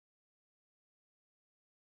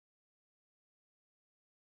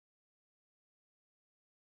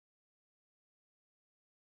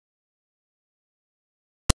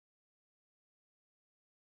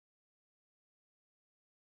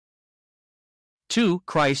2.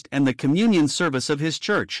 Christ and the communion service of His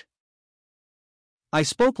church. I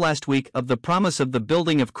spoke last week of the promise of the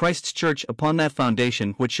building of Christ's church upon that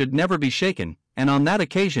foundation which should never be shaken, and on that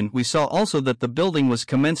occasion we saw also that the building was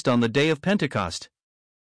commenced on the day of Pentecost.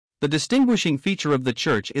 The distinguishing feature of the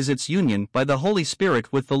church is its union by the Holy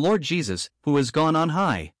Spirit with the Lord Jesus, who is gone on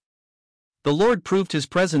high. The Lord proved His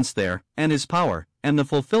presence there, and His power, and the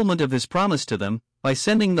fulfillment of His promise to them, by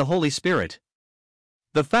sending the Holy Spirit.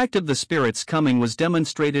 The fact of the Spirit's coming was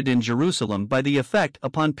demonstrated in Jerusalem by the effect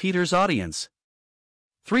upon Peter's audience.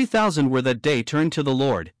 3,000 were that day turned to the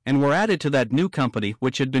Lord, and were added to that new company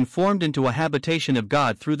which had been formed into a habitation of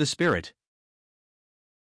God through the Spirit.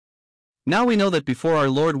 Now we know that before our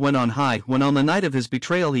Lord went on high, when on the night of His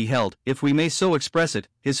betrayal He held, if we may so express it,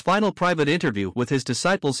 His final private interview with His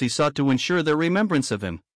disciples, He sought to ensure their remembrance of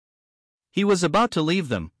Him. He was about to leave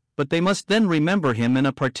them, but they must then remember Him in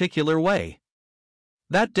a particular way.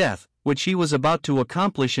 That death, which He was about to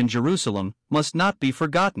accomplish in Jerusalem, must not be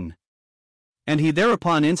forgotten. And He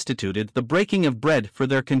thereupon instituted the breaking of bread for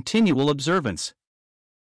their continual observance.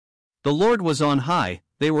 The Lord was on high,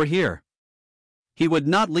 they were here. He would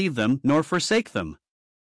not leave them nor forsake them.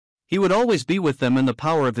 He would always be with them in the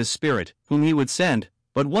power of His Spirit, whom He would send,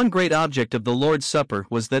 but one great object of the Lord's Supper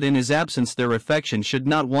was that in His absence their affection should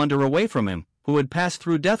not wander away from Him, who had passed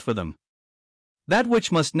through death for them. That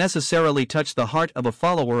which must necessarily touch the heart of a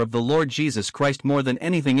follower of the Lord Jesus Christ more than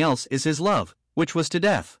anything else is His love, which was to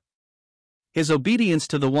death. His obedience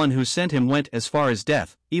to the one who sent Him went as far as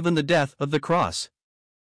death, even the death of the cross.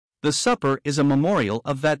 The supper is a memorial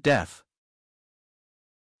of that death.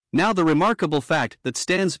 Now the remarkable fact that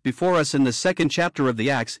stands before us in the second chapter of the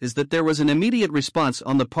Acts is that there was an immediate response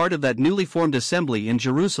on the part of that newly formed assembly in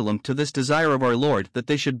Jerusalem to this desire of our Lord that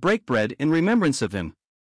they should break bread in remembrance of Him.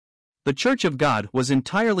 The Church of God was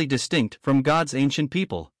entirely distinct from God's ancient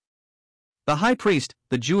people. The high priest,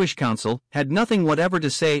 the Jewish council, had nothing whatever to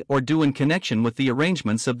say or do in connection with the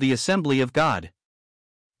arrangements of the assembly of God.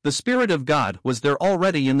 The Spirit of God was there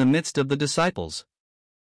already in the midst of the disciples.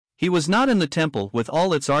 He was not in the temple with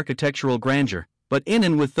all its architectural grandeur, but in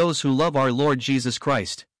and with those who love our Lord Jesus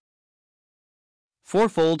Christ.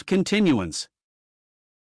 Fourfold continuance.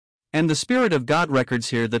 And the Spirit of God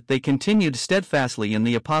records here that they continued steadfastly in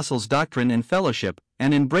the apostles' doctrine and fellowship,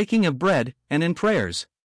 and in breaking of bread, and in prayers.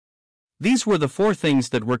 These were the four things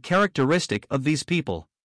that were characteristic of these people.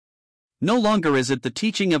 No longer is it the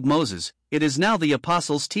teaching of Moses, it is now the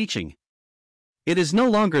apostles' teaching. It is no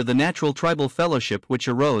longer the natural tribal fellowship which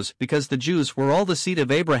arose because the Jews were all the seed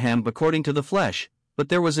of Abraham according to the flesh, but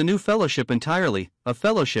there was a new fellowship entirely, a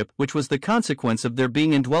fellowship which was the consequence of their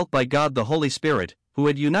being indwelt by God the Holy Spirit, who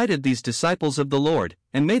had united these disciples of the Lord,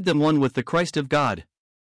 and made them one with the Christ of God.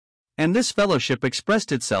 And this fellowship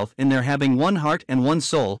expressed itself in their having one heart and one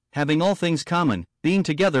soul, having all things common, being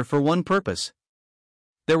together for one purpose.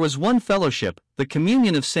 There was one fellowship, the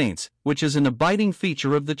communion of saints, which is an abiding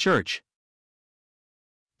feature of the church.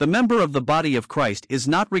 The member of the body of Christ is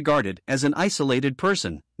not regarded as an isolated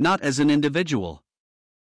person, not as an individual.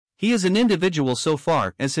 He is an individual so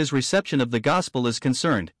far as his reception of the gospel is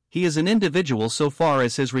concerned, he is an individual so far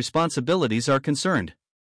as his responsibilities are concerned.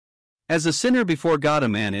 As a sinner before God a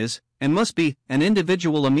man is, and must be, an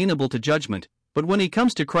individual amenable to judgment, but when he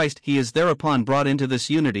comes to Christ he is thereupon brought into this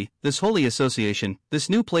unity, this holy association, this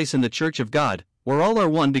new place in the church of God, where all are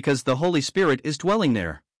one because the Holy Spirit is dwelling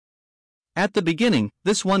there. At the beginning,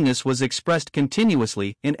 this oneness was expressed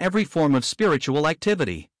continuously in every form of spiritual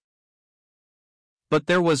activity. But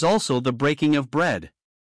there was also the breaking of bread.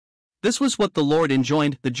 This was what the Lord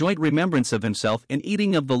enjoined, the joint remembrance of Himself in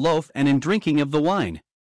eating of the loaf and in drinking of the wine.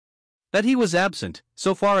 That He was absent,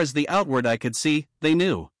 so far as the outward eye could see, they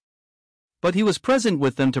knew. But He was present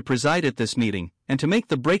with them to preside at this meeting, and to make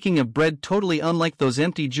the breaking of bread totally unlike those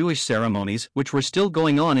empty Jewish ceremonies which were still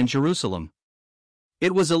going on in Jerusalem.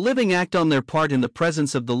 It was a living act on their part in the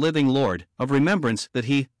presence of the living Lord, of remembrance that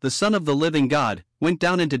He, the Son of the living God, went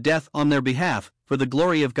down into death on their behalf, for the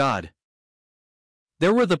glory of God.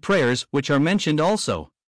 There were the prayers which are mentioned also.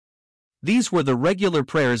 These were the regular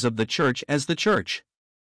prayers of the church as the church.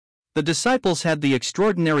 The disciples had the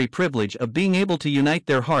extraordinary privilege of being able to unite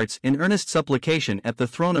their hearts in earnest supplication at the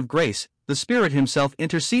throne of grace, the Spirit Himself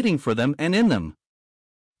interceding for them and in them.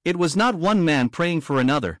 It was not one man praying for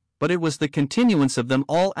another, but it was the continuance of them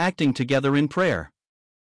all acting together in prayer.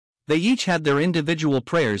 They each had their individual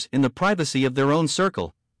prayers in the privacy of their own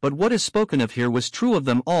circle, but what is spoken of here was true of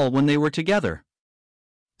them all when they were together.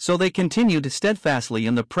 So they continued steadfastly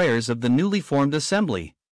in the prayers of the newly formed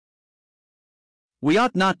assembly. We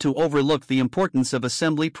ought not to overlook the importance of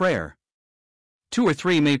assembly prayer. 2 or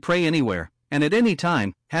 3 may pray anywhere, and at any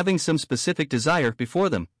time, having some specific desire before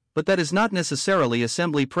them, but that is not necessarily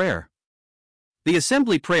assembly prayer. The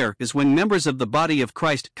assembly prayer is when members of the body of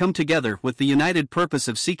Christ come together with the united purpose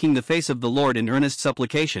of seeking the face of the Lord in earnest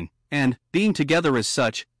supplication, and, being together as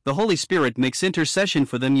such, the Holy Spirit makes intercession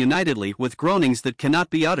for them unitedly with groanings that cannot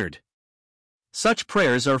be uttered. Such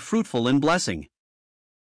prayers are fruitful in blessing.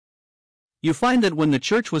 You find that when the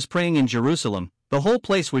church was praying in Jerusalem, the whole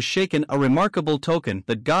place was shaken, a remarkable token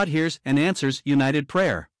that God hears and answers united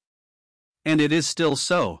prayer. And it is still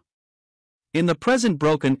so. In the present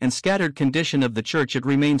broken and scattered condition of the church, it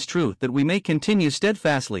remains true that we may continue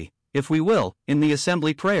steadfastly, if we will, in the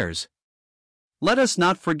assembly prayers. Let us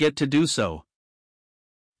not forget to do so.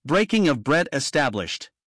 Breaking of bread established.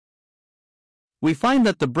 We find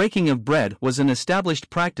that the breaking of bread was an established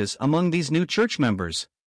practice among these new church members.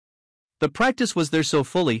 The practice was there so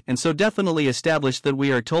fully and so definitely established that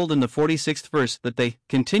we are told in the 46th verse that they,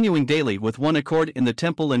 continuing daily with one accord in the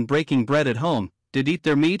temple and breaking bread at home, did eat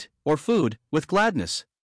their meat, or food, with gladness.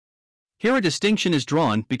 Here a distinction is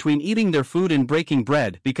drawn between eating their food and breaking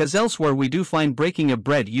bread, because elsewhere we do find breaking of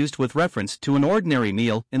bread used with reference to an ordinary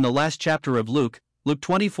meal in the last chapter of Luke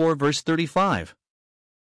 24 verse 35.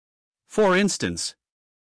 For instance,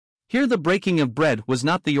 here the breaking of bread was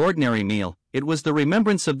not the ordinary meal, it was the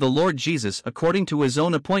remembrance of the Lord Jesus according to his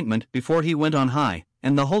own appointment before he went on high,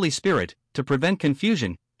 and the Holy Spirit, to prevent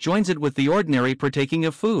confusion, joins it with the ordinary partaking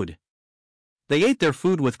of food. They ate their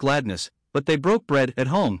food with gladness, but they broke bread at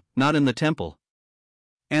home, not in the temple.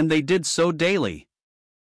 And they did so daily.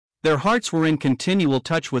 Their hearts were in continual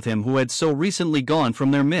touch with him who had so recently gone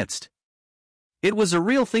from their midst. It was a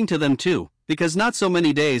real thing to them too, because not so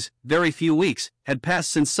many days, very few weeks, had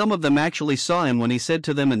passed since some of them actually saw him when he said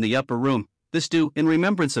to them in the upper room, "This do in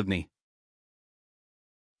remembrance of me."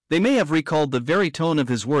 They may have recalled the very tone of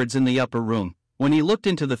his words in the upper room, when he looked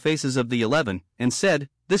into the faces of the 11, and said,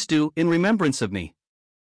 "This do in remembrance of me."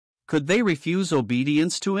 Could they refuse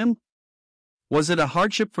obedience to him? Was it a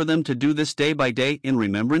hardship for them to do this day by day in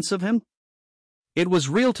remembrance of him? It was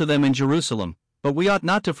real to them in Jerusalem, but we ought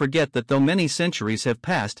not to forget that though many centuries have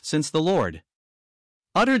passed since the Lord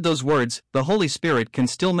uttered those words, the Holy Spirit can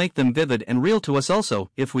still make them vivid and real to us also,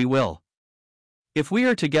 if we will. If we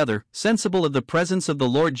are together, sensible of the presence of the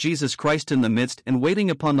Lord Jesus Christ in the midst and waiting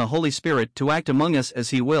upon the Holy Spirit to act among us as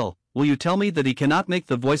he will you tell me that he cannot make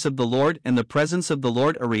the voice of the Lord and the presence of the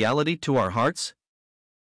Lord a reality to our hearts?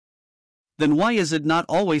 Then why is it not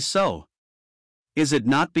always so? Is it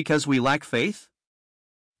not because we lack faith?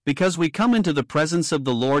 Because we come into the presence of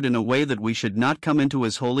the Lord in a way that we should not come into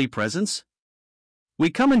his holy presence? We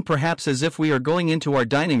come in perhaps as if we are going into our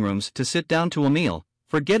dining rooms to sit down to a meal,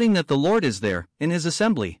 forgetting that the Lord is there, in his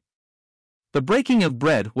assembly. The breaking of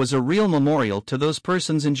bread was a real memorial to those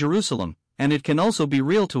persons in Jerusalem, and it can also be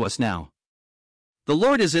real to us now. The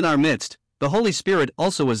Lord is in our midst, the Holy Spirit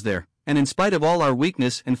also is there, and in spite of all our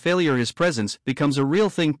weakness and failure his presence becomes a real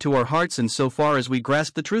thing to our hearts in so far as we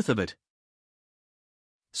grasp the truth of it.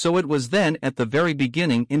 So it was then at the very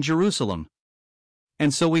beginning in Jerusalem.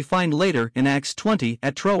 And so we find later in Acts 20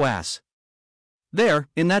 at Troas. There,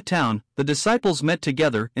 in that town, the disciples met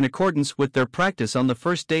together in accordance with their practice on the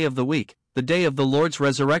first day of the week, the day of the Lord's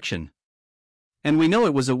resurrection. And we know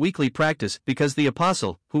it was a weekly practice because the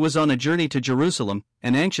apostle, who was on a journey to Jerusalem,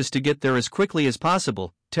 and anxious to get there as quickly as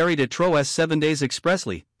possible, tarried at Troas 7 days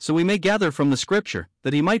expressly, so we may gather from the scripture,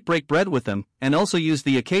 that he might break bread with them, and also use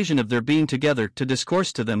the occasion of their being together to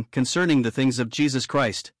discourse to them concerning the things of Jesus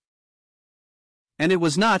Christ. And it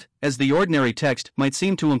was not, as the ordinary text might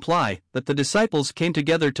seem to imply, that the disciples came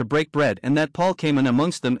together to break bread and that Paul came in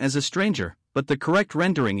amongst them as a stranger, but the correct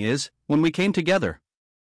rendering is, when we came together.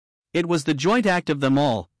 It was the joint act of them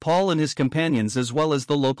all, Paul and his companions as well as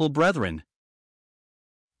the local brethren.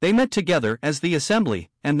 They met together as the assembly,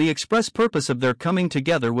 and the express purpose of their coming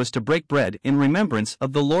together was to break bread in remembrance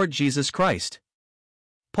of the Lord Jesus Christ.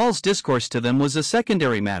 Paul's discourse to them was a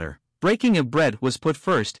secondary matter. Breaking of bread was put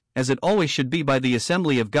first, as it always should be by the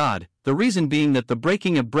assembly of God, the reason being that the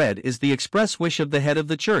breaking of bread is the express wish of the head of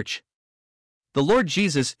the church. The Lord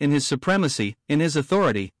Jesus, in his supremacy, in his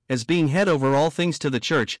authority, as being head over all things to the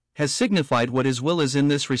church, has signified what his will is in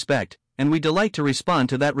this respect, and we delight to respond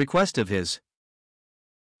to that request of his.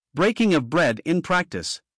 Breaking of bread in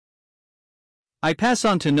practice. I pass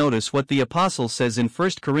on to notice what the apostle says in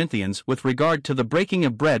 1 Corinthians with regard to the breaking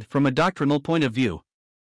of bread from a doctrinal point of view.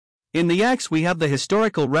 In the Acts we have the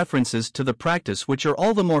historical references to the practice which are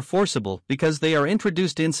all the more forcible because they are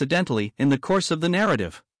introduced incidentally in the course of the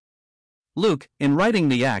narrative. Luke, in writing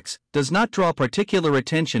the Acts, does not draw particular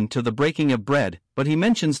attention to the breaking of bread, but he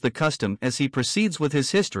mentions the custom as he proceeds with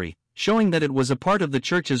his history, showing that it was a part of the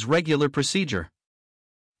church's regular procedure.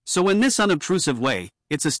 So in this unobtrusive way,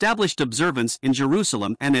 its established observance in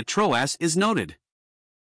Jerusalem and at Troas is noted.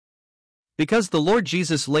 Because the Lord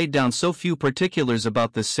Jesus laid down so few particulars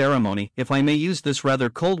about this ceremony, if I may use this rather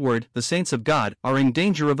cold word, the saints of God are in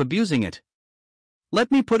danger of abusing it. Let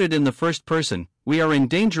me put it in the first person: we are in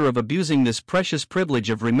danger of abusing this precious privilege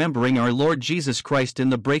of remembering our Lord Jesus Christ in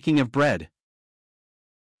the breaking of bread.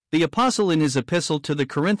 The Apostle in his epistle to the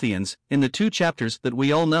Corinthians, in the 2 chapters that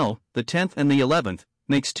we all know, the 10th and the 11th,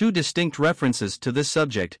 makes 2 distinct references to this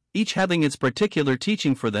subject, each having its particular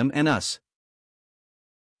teaching for them and us.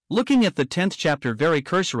 Looking at the 10th chapter very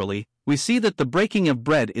cursorily, we see that the breaking of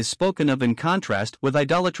bread is spoken of in contrast with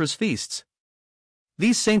idolatrous feasts.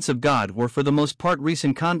 These saints of God were for the most part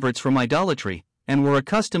recent converts from idolatry, and were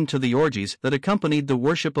accustomed to the orgies that accompanied the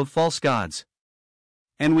worship of false gods.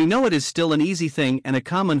 And we know it is still an easy thing and a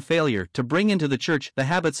common failure to bring into the church the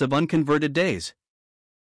habits of unconverted days.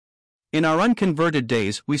 In our unconverted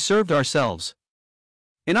days we served ourselves.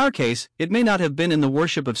 In our case, it may not have been in the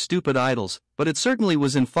worship of stupid idols, but it certainly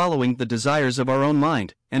was in following the desires of our own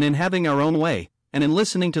mind, and in having our own way, and in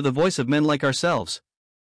listening to the voice of men like ourselves.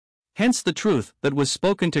 Hence the truth that was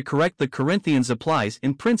spoken to correct the Corinthians applies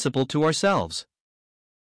in principle to ourselves.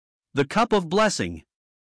 The cup of blessing.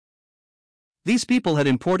 These people had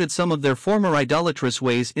imported some of their former idolatrous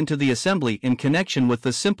ways into the assembly in connection with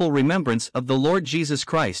the simple remembrance of the Lord Jesus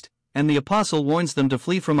Christ, and the apostle warns them to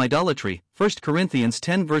flee from idolatry, 1 Corinthians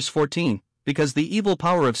 10 verse 14, because the evil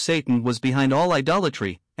power of Satan was behind all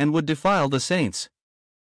idolatry, and would defile the saints.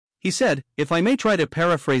 He said, if I may try to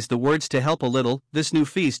paraphrase the words to help a little, this new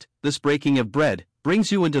feast, this breaking of bread,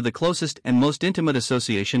 brings you into the closest and most intimate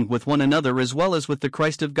association with one another as well as with the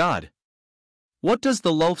Christ of God. What does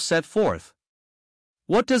the loaf set forth?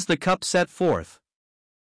 What does the cup set forth?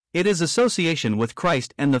 It is association with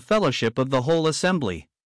Christ and the fellowship of the whole assembly.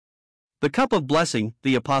 The cup of blessing,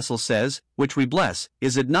 the apostle says, which we bless,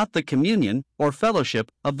 is it not the communion, or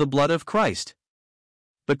fellowship, of the blood of Christ?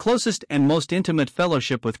 The closest and most intimate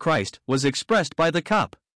fellowship with Christ was expressed by the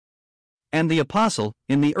cup. And the apostle,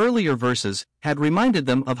 in the earlier verses, had reminded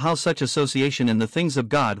them of how such association in the things of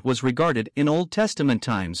God was regarded in Old Testament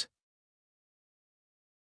times.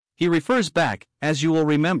 He refers back, as you will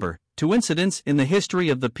remember, to incidents in the history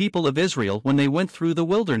of the people of Israel when they went through the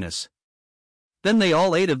wilderness. Then they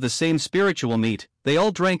all ate of the same spiritual meat, they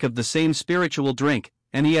all drank of the same spiritual drink,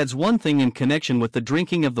 and he adds one thing in connection with the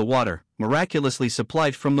drinking of the water, miraculously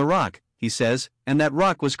supplied from the rock, he says, and that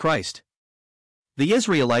rock was Christ. The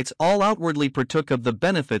Israelites all outwardly partook of the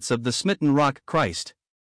benefits of the smitten rock, Christ.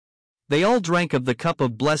 They all drank of the cup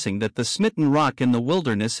of blessing that the smitten rock in the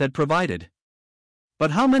wilderness had provided.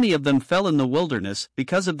 But how many of them fell in the wilderness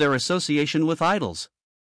because of their association with idols?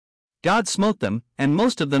 God smote them, and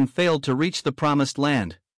most of them failed to reach the promised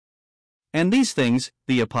land. And these things,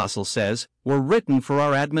 the apostle says, were written for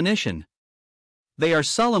our admonition. They are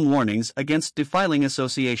solemn warnings against defiling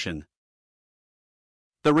association.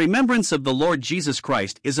 The remembrance of the Lord Jesus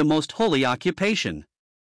Christ is a most holy occupation.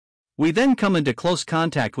 We then come into close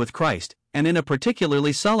contact with Christ, and in a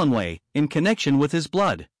particularly solemn way, in connection with his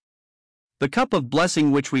blood. The cup of blessing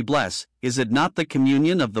which we bless, is it not the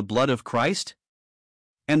communion of the blood of Christ?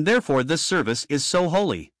 And therefore this service is so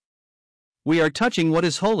holy. We are touching what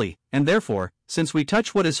is holy, and therefore, since we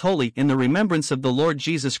touch what is holy in the remembrance of the Lord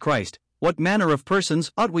Jesus Christ, what manner of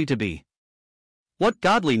persons ought we to be? What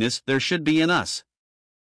godliness there should be in us?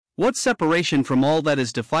 What separation from all that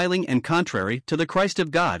is defiling and contrary to the Christ of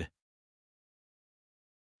God?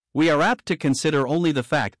 We are apt to consider only the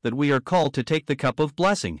fact that we are called to take the cup of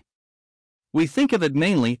blessing. We think of it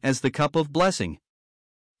mainly as the cup of blessing.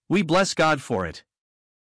 We bless God for it.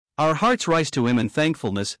 Our hearts rise to him in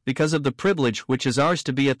thankfulness because of the privilege which is ours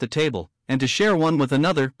to be at the table, and to share one with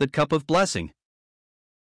another that cup of blessing.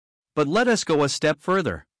 But let us go a step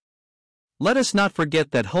further. Let us not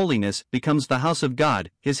forget that holiness becomes the house of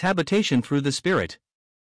God, his habitation through the Spirit.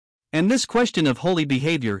 And this question of holy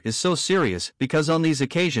behavior is so serious because on these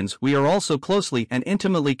occasions we are also closely and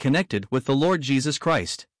intimately connected with the Lord Jesus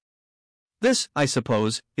Christ. This, I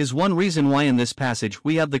suppose, is one reason why in this passage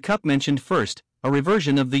we have the cup mentioned first, a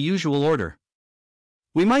reversion of the usual order.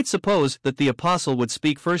 We might suppose that the apostle would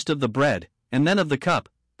speak first of the bread, and then of the cup,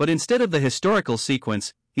 but instead of the historical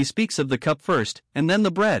sequence, he speaks of the cup first, and then the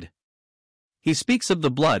bread. He speaks of the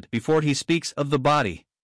blood before he speaks of the body.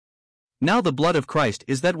 Now the blood of Christ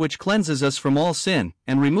is that which cleanses us from all sin,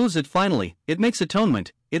 and removes it finally, it makes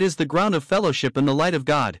atonement, it is the ground of fellowship in the light of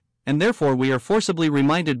God, and therefore we are forcibly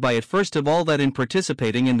reminded by it first of all that in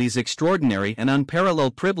participating in these extraordinary and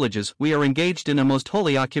unparalleled privileges we are engaged in a most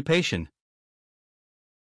holy occupation.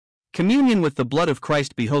 Communion with the blood of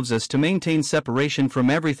Christ behoves us to maintain separation from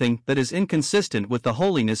everything that is inconsistent with the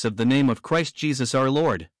holiness of the name of Christ Jesus our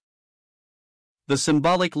Lord. The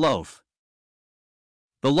symbolic loaf.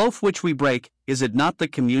 The loaf which we break, is it not the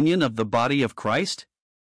communion of the body of Christ?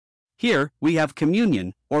 Here, we have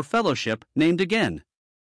communion, or fellowship, named again.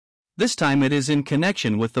 This time it is in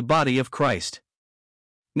connection with the body of Christ.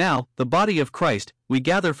 Now, the body of Christ, we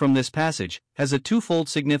gather from this passage, has a twofold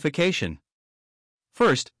signification.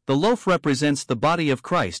 First, the loaf represents the body of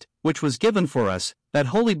Christ, which was given for us, that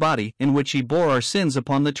holy body in which he bore our sins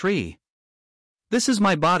upon the tree. This is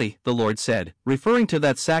my body, the Lord said, referring to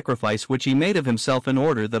that sacrifice which he made of himself in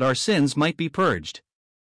order that our sins might be purged.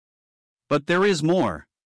 But there is more.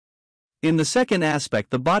 In the second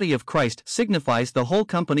aspect, the body of Christ signifies the whole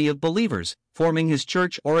company of believers, forming his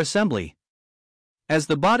church or assembly. As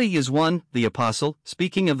the body is one, the apostle,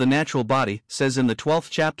 speaking of the natural body, says in the 12th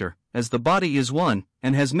chapter, as the body is one,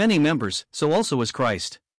 and has many members, so also is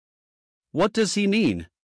Christ. What does he mean?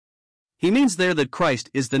 He means there that Christ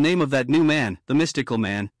is the name of that new man, the mystical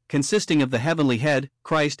man, consisting of the heavenly head,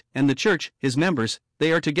 Christ, and the church, his members.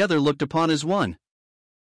 They are together looked upon as one.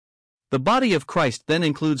 The body of Christ then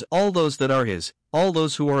includes all those that are his, all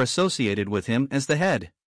those who are associated with him as the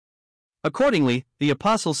head. Accordingly, the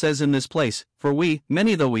apostle says in this place, for we,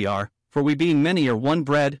 many though we are, for we being many are one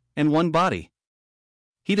bread, and one body.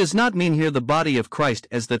 He does not mean here the body of Christ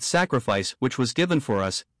as that sacrifice which was given for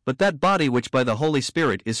us, but that body which by the Holy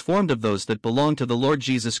Spirit is formed of those that belong to the Lord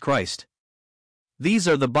Jesus Christ. These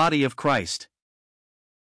are the body of Christ.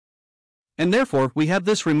 And therefore we have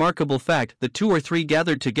this remarkable fact that 2 or 3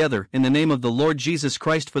 gathered together in the name of the Lord Jesus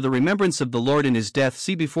Christ for the remembrance of the Lord in his death,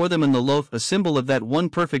 see before them in the loaf a symbol of that one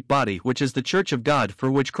perfect body which is the church of God,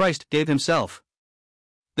 for which Christ gave himself.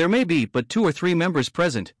 There may be but 2 or 3 members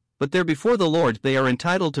present, but there before the Lord they are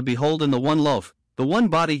entitled to behold in the one loaf, the one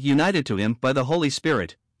body united to him by the Holy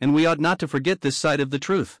Spirit, and we ought not to forget this side of the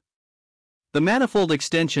truth. The manifold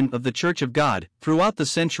extension of the Church of God, throughout the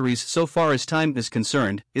centuries so far as time is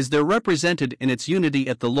concerned, is there represented in its unity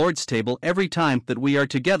at the Lord's table every time that we are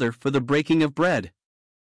together for the breaking of bread.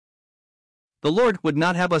 The Lord would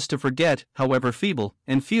not have us to forget, however feeble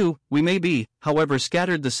and few we may be, however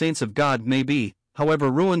scattered the saints of God may be,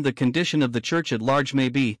 however ruined the condition of the church at large may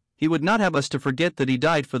be, he would not have us to forget that he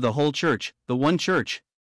died for the whole church, the one church.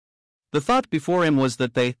 The thought before him was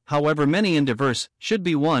that they, however many and diverse, should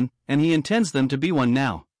be one, and he intends them to be one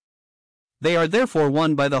now. They are therefore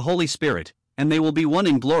one by the Holy Spirit, and they will be one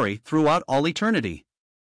in glory throughout all eternity.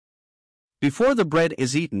 Before the bread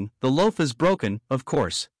is eaten, the loaf is broken, of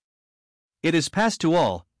course. It is passed to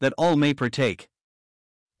all, that all may partake.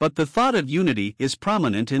 But the thought of unity is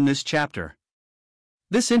prominent in this chapter.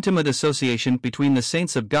 This intimate association between the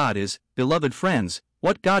saints of God is, beloved friends,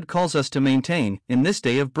 what God calls us to maintain in this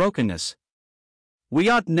day of brokenness. We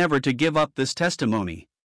ought never to give up this testimony.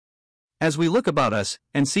 As we look about us,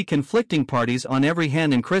 and see conflicting parties on every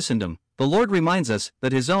hand in Christendom, the Lord reminds us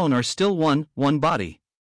that his own are still one body.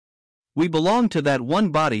 We belong to that one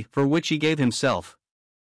body for which he gave himself.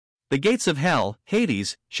 The gates of hell,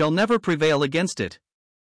 Hades, shall never prevail against it.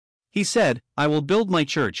 He said, I will build my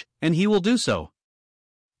church, and he will do so.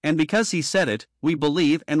 And because he said it, we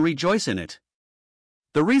believe and rejoice in it.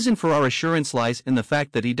 The reason for our assurance lies in the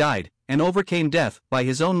fact that he died, and overcame death by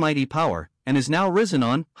his own mighty power, and is now risen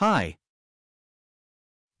on high.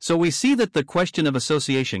 So we see that the question of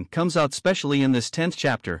association comes out specially in this 10th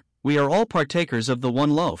chapter. We are all partakers of the one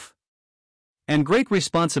loaf. And great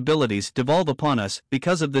responsibilities devolve upon us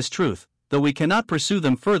because of this truth, though we cannot pursue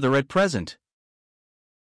them further at present.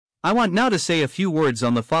 I want now to say a few words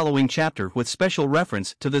on the following chapter with special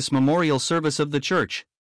reference to this memorial service of the Church.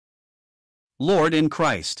 Lord in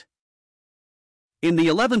Christ. In the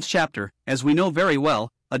 11th chapter, as we know very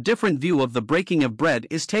well, a different view of the breaking of bread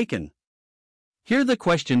is taken. Here the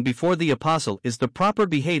question before the apostle is the proper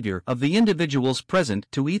behavior of the individuals present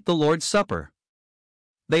to eat the Lord's Supper.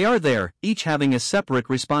 They are there, each having a separate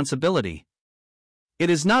responsibility.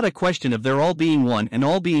 It is not a question of their all being one and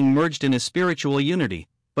all being merged in a spiritual unity,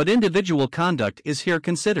 but individual conduct is here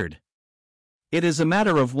considered. It is a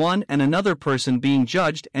matter of one and another person being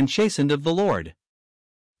judged and chastened of the Lord.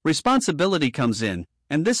 Responsibility comes in,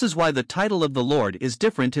 and this is why the title of the Lord is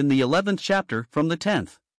different in the 11th chapter from the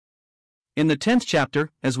 10th. In the 10th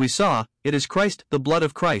chapter, as we saw, it is Christ, the blood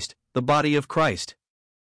of Christ, the body of Christ.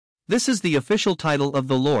 This is the official title of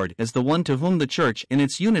the Lord as the one to whom the church in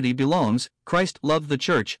its unity belongs. Christ loved the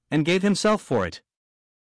church and gave himself for it.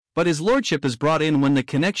 But his lordship is brought in when the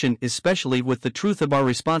connection is specially with the truth of our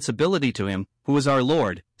responsibility to him, who is our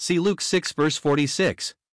Lord. See Luke 6 verse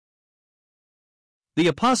 46. The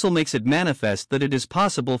apostle makes it manifest that it is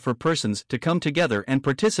possible for persons to come together and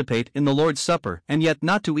participate in the Lord's Supper and yet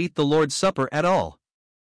not to eat the Lord's Supper at all.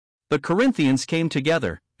 The Corinthians came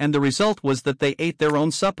together, and the result was that they ate their own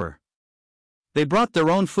supper. They brought their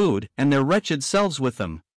own food and their wretched selves with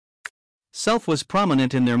them. Self was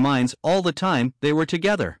prominent in their minds all the time they were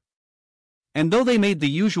together. And though they made the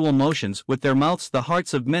usual motions with their mouths, the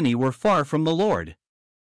hearts of many were far from the Lord.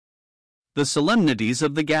 The solemnities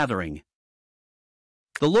of the gathering.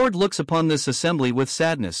 The Lord looks upon this assembly with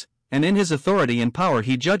sadness, and in his authority and power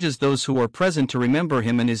he judges those who are present to remember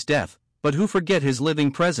him in his death, but who forget his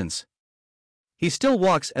living presence. He still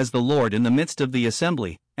walks as the Lord in the midst of the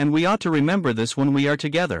assembly, and we ought to remember this when we are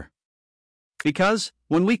together. Because,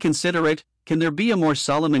 when we consider it, can there be a more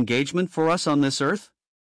solemn engagement for us on this earth?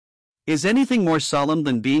 Is anything more solemn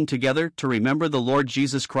than being together to remember the Lord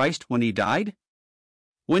Jesus Christ when he died?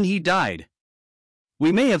 When he died,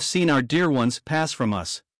 we may have seen our dear ones pass from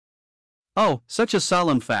us. Oh, such a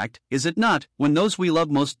solemn fact, is it not, when those we love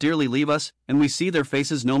most dearly leave us, and we see their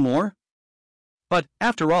faces no more? But,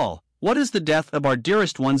 after all, what is the death of our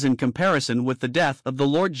dearest ones in comparison with the death of the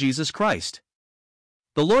Lord Jesus Christ?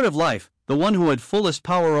 The Lord of life, the one who had fullest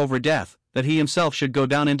power over death, that he himself should go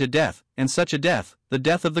down into death, and such a death, the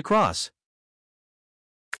death of the cross.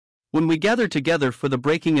 When we gather together for the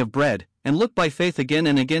breaking of bread, and look by faith again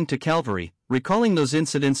and again to Calvary, recalling those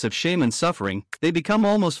incidents of shame and suffering, they become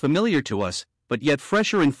almost familiar to us, but yet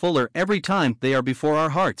fresher and fuller every time they are before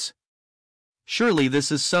our hearts. Surely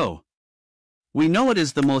this is so. We know it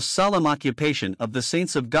is the most solemn occupation of the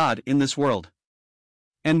saints of God in this world.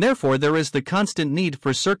 And therefore there is the constant need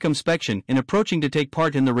for circumspection in approaching to take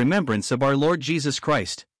part in the remembrance of our Lord Jesus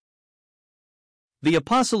Christ. The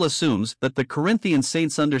apostle assumes that the Corinthian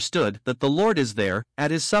saints understood that the Lord is there,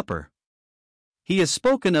 at his supper. He is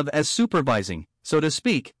spoken of as supervising, so to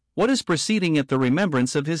speak, what is proceeding at the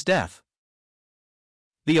remembrance of his death.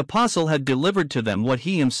 The apostle had delivered to them what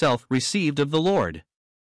he himself received of the Lord.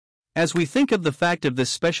 As we think of the fact of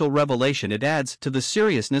this special revelation, it adds to the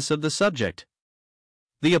seriousness of the subject.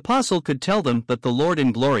 The apostle could tell them that the Lord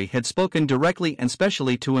in glory had spoken directly and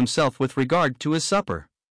specially to himself with regard to his supper.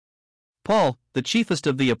 Paul, the chiefest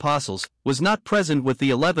of the apostles, was not present with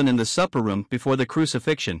the 11 in the supper room before the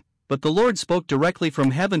crucifixion, but the Lord spoke directly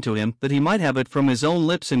from heaven to him that he might have it from his own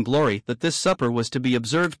lips in glory that this supper was to be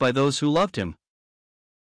observed by those who loved him.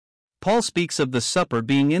 Paul speaks of the supper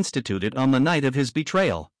being instituted on the night of his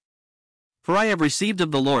betrayal. For I have received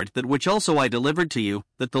of the Lord that which also I delivered to you,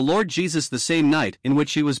 that the Lord Jesus the same night in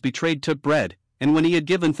which he was betrayed took bread, and when he had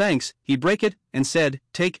given thanks, he brake it, and said,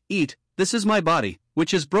 Take, eat, this is my body,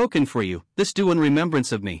 which is broken for you, this do in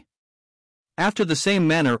remembrance of me. After the same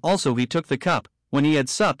manner also he took the cup, when he had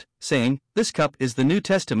supped, saying, This cup is the New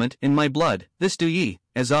Testament in my blood, this do ye,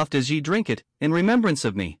 as oft as ye drink it, in remembrance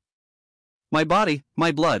of me. My body,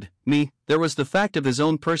 my blood, me, there was the fact of his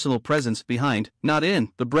own personal presence behind, not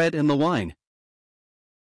in, the bread and the wine.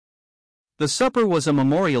 The supper was a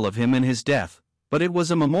memorial of him in his death, but it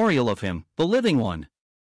was a memorial of him, the living one.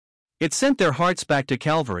 It sent their hearts back to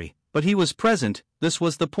Calvary, but he was present, this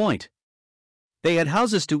was the point. They had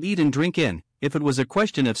houses to eat and drink in. If it was a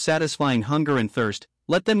question of satisfying hunger and thirst,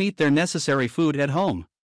 let them eat their necessary food at home.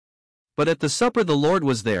 But at the supper the Lord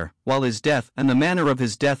was there, while his death and the manner of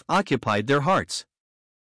his death occupied their hearts.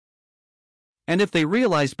 And if they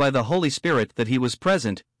realized by the Holy Spirit that he was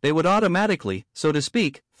present, they would automatically, so to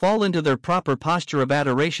speak, fall into their proper posture of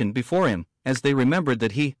adoration before him, as they remembered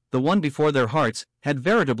that he, the one before their hearts, had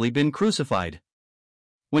veritably been crucified.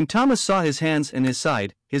 When Thomas saw his hands and his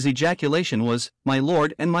side, his ejaculation was, My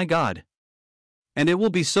Lord and my God. And it will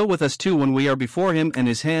be so with us too when we are before him and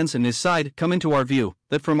his hands and his side come into our view,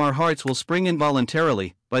 that from our hearts will spring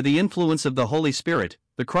involuntarily, by the influence of the Holy Spirit,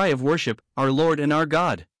 the cry of worship, Our Lord and our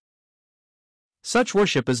God. Such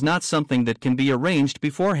worship is not something that can be arranged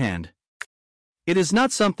beforehand. It is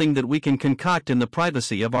not something that we can concoct in the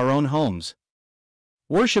privacy of our own homes.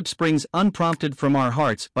 Worship springs unprompted from our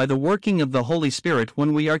hearts by the working of the Holy Spirit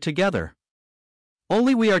when we are together.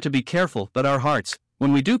 Only we are to be careful that our hearts,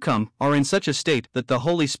 when we do come, are in such a state that the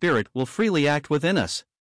Holy Spirit will freely act within us.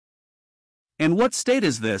 And what state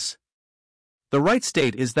is this? The right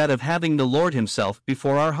state is that of having the Lord himself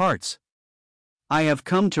before our hearts. I have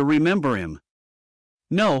come to remember him.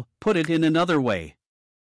 No, put it in another way.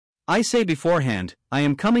 I say beforehand, I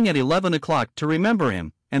am coming at 11 o'clock to remember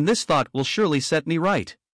him, and this thought will surely set me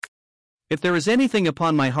right. If there is anything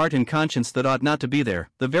upon my heart and conscience that ought not to be there,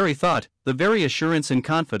 the very thought, the very assurance and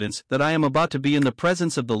confidence that I am about to be in the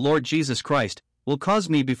presence of the Lord Jesus Christ, will cause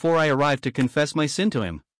me before I arrive to confess my sin to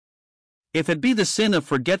him. If it be the sin of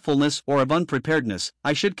forgetfulness or of unpreparedness,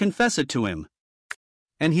 I should confess it to him.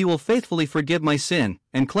 And he will faithfully forgive my sin,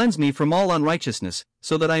 and cleanse me from all unrighteousness,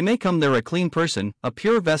 so that I may come there a clean person, a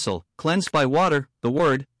pure vessel, cleansed by water, the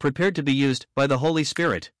word, prepared to be used by the Holy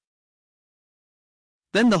Spirit.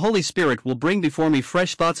 Then the Holy Spirit will bring before me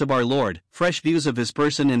fresh thoughts of our Lord, fresh views of his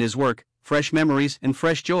person and his work, fresh memories and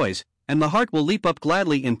fresh joys, and the heart will leap up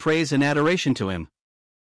gladly in praise and adoration to him.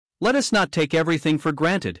 Let us not take everything for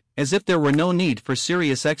granted, as if there were no need for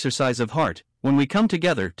serious exercise of heart, when we come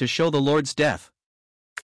together to show the Lord's death.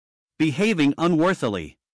 Behaving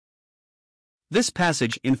unworthily. This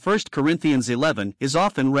passage in 1 Corinthians 11 is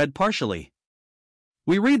often read partially.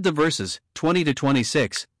 We read the verses 20 to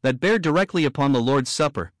 26 that bear directly upon the Lord's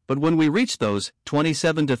Supper, but when we reach those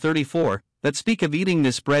 27 to 34 that speak of eating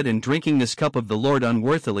this bread and drinking this cup of the Lord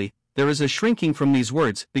unworthily, there is a shrinking from these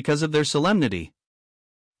words because of their solemnity.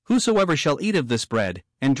 Whosoever shall eat of this bread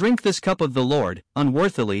and drink this cup of the Lord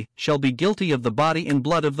unworthily shall be guilty of the body and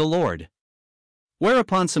blood of the Lord.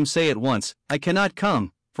 Whereupon some say at once, I cannot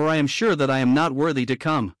come, for I am sure that I am not worthy to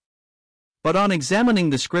come. But on examining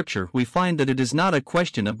the Scripture we find that it is not a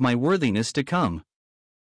question of my worthiness to come.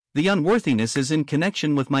 The unworthiness is in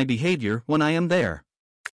connection with my behavior when I am there.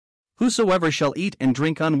 Whosoever shall eat and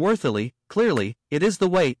drink unworthily, clearly, it is the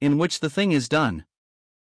way in which the thing is done.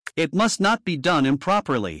 It must not be done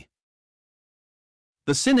improperly.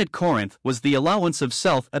 The sin at Corinth was the allowance of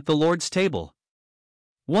self at the Lord's table.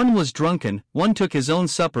 One was drunken, one took his own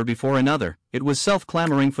supper before another, it was self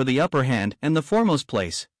clamoring for the upper hand and the foremost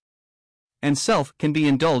place. And self can be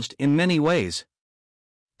indulged in many ways.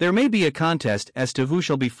 There may be a contest as to who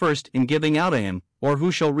shall be first in giving out a hymn, or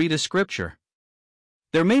who shall read a scripture.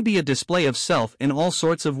 There may be a display of self in all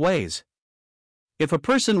sorts of ways. If a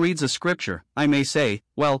person reads a scripture, I may say,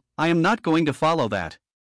 well, I am not going to follow that.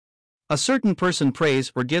 A certain person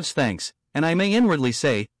prays or gives thanks, and I may inwardly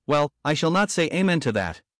say, well, I shall not say amen to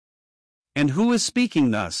that. And who is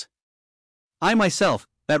speaking thus? I myself,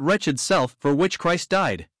 that wretched self for which Christ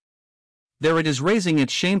died. There it is raising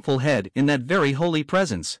its shameful head in that very holy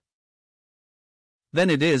presence. Then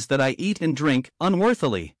it is that I eat and drink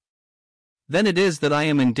unworthily. Then it is that I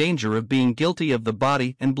am in danger of being guilty of the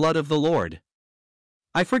body and blood of the Lord.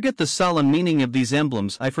 I forget the solemn meaning of these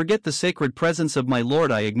emblems, I forget the sacred presence of my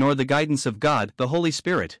Lord, I ignore the guidance of God, the Holy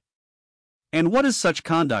Spirit. And what is such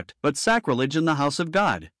conduct but sacrilege in the house of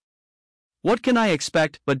God? What can I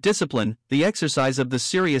expect but discipline, the exercise of the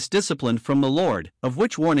serious discipline from the Lord, of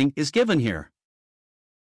which warning is given here?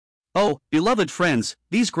 Oh, beloved friends,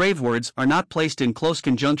 these grave words are not placed in close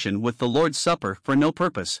conjunction with the Lord's Supper for no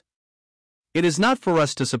purpose. It is not for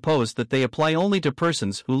us to suppose that they apply only to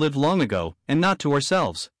persons who lived long ago, and not to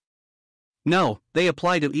ourselves. No, they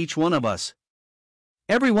apply to each one of us.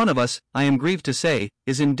 Every one of us, I am grieved to say,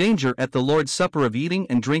 is in danger at the Lord's Supper of eating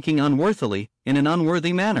and drinking unworthily, in an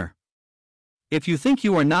unworthy manner. If you think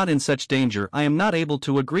you are not in such danger, I am not able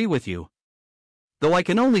to agree with you. Though I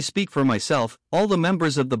can only speak for myself, all the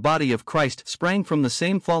members of the body of Christ sprang from the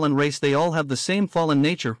same fallen race, they all have the same fallen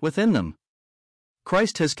nature within them.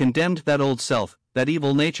 Christ has condemned that old self, that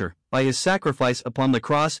evil nature, by his sacrifice upon the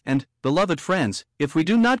cross, and, beloved friends, if we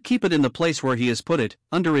do not keep it in the place where he has put it,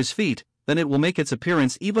 under his feet, then it will make its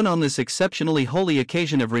appearance even on this exceptionally holy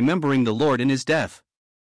occasion of remembering the Lord in his death.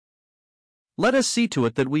 Let us see to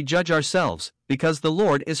it that we judge ourselves, because the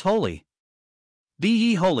Lord is holy. Be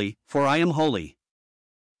ye holy, for I am holy.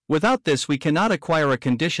 Without this we cannot acquire a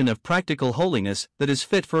condition of practical holiness that is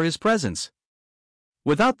fit for his presence.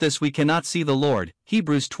 Without this we cannot see the Lord,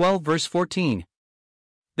 Hebrews 12 verse 14.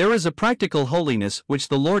 There is a practical holiness which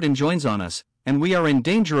the Lord enjoins on us, and we are in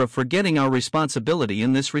danger of forgetting our responsibility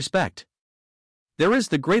in this respect. There is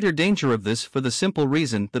the greater danger of this for the simple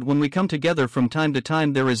reason that when we come together from time to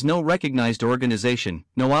time there is no recognized organization,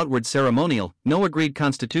 no outward ceremonial, no agreed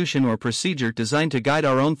constitution or procedure designed to guide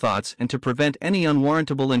our own thoughts and to prevent any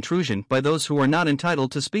unwarrantable intrusion by those who are not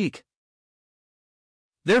entitled to speak.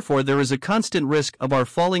 Therefore there is a constant risk of our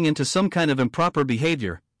falling into some kind of improper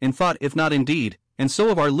behavior, in thought if not in deed, and so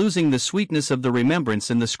of our losing the sweetness of the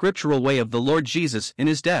remembrance in the scriptural way of the Lord Jesus in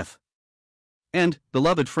his death. And,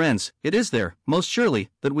 beloved friends, it is there, most surely,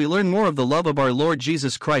 that we learn more of the love of our Lord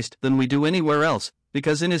Jesus Christ than we do anywhere else,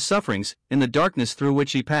 because in his sufferings, in the darkness through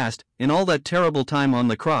which he passed, in all that terrible time on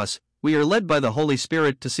the cross, we are led by the Holy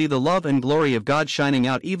Spirit to see the love and glory of God shining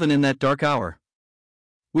out even in that dark hour.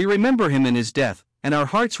 We remember him in his death, and our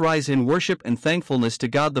hearts rise in worship and thankfulness to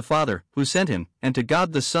God the Father, who sent him, and to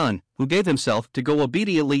God the Son, who gave himself to go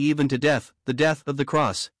obediently even to death, the death of the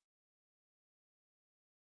cross.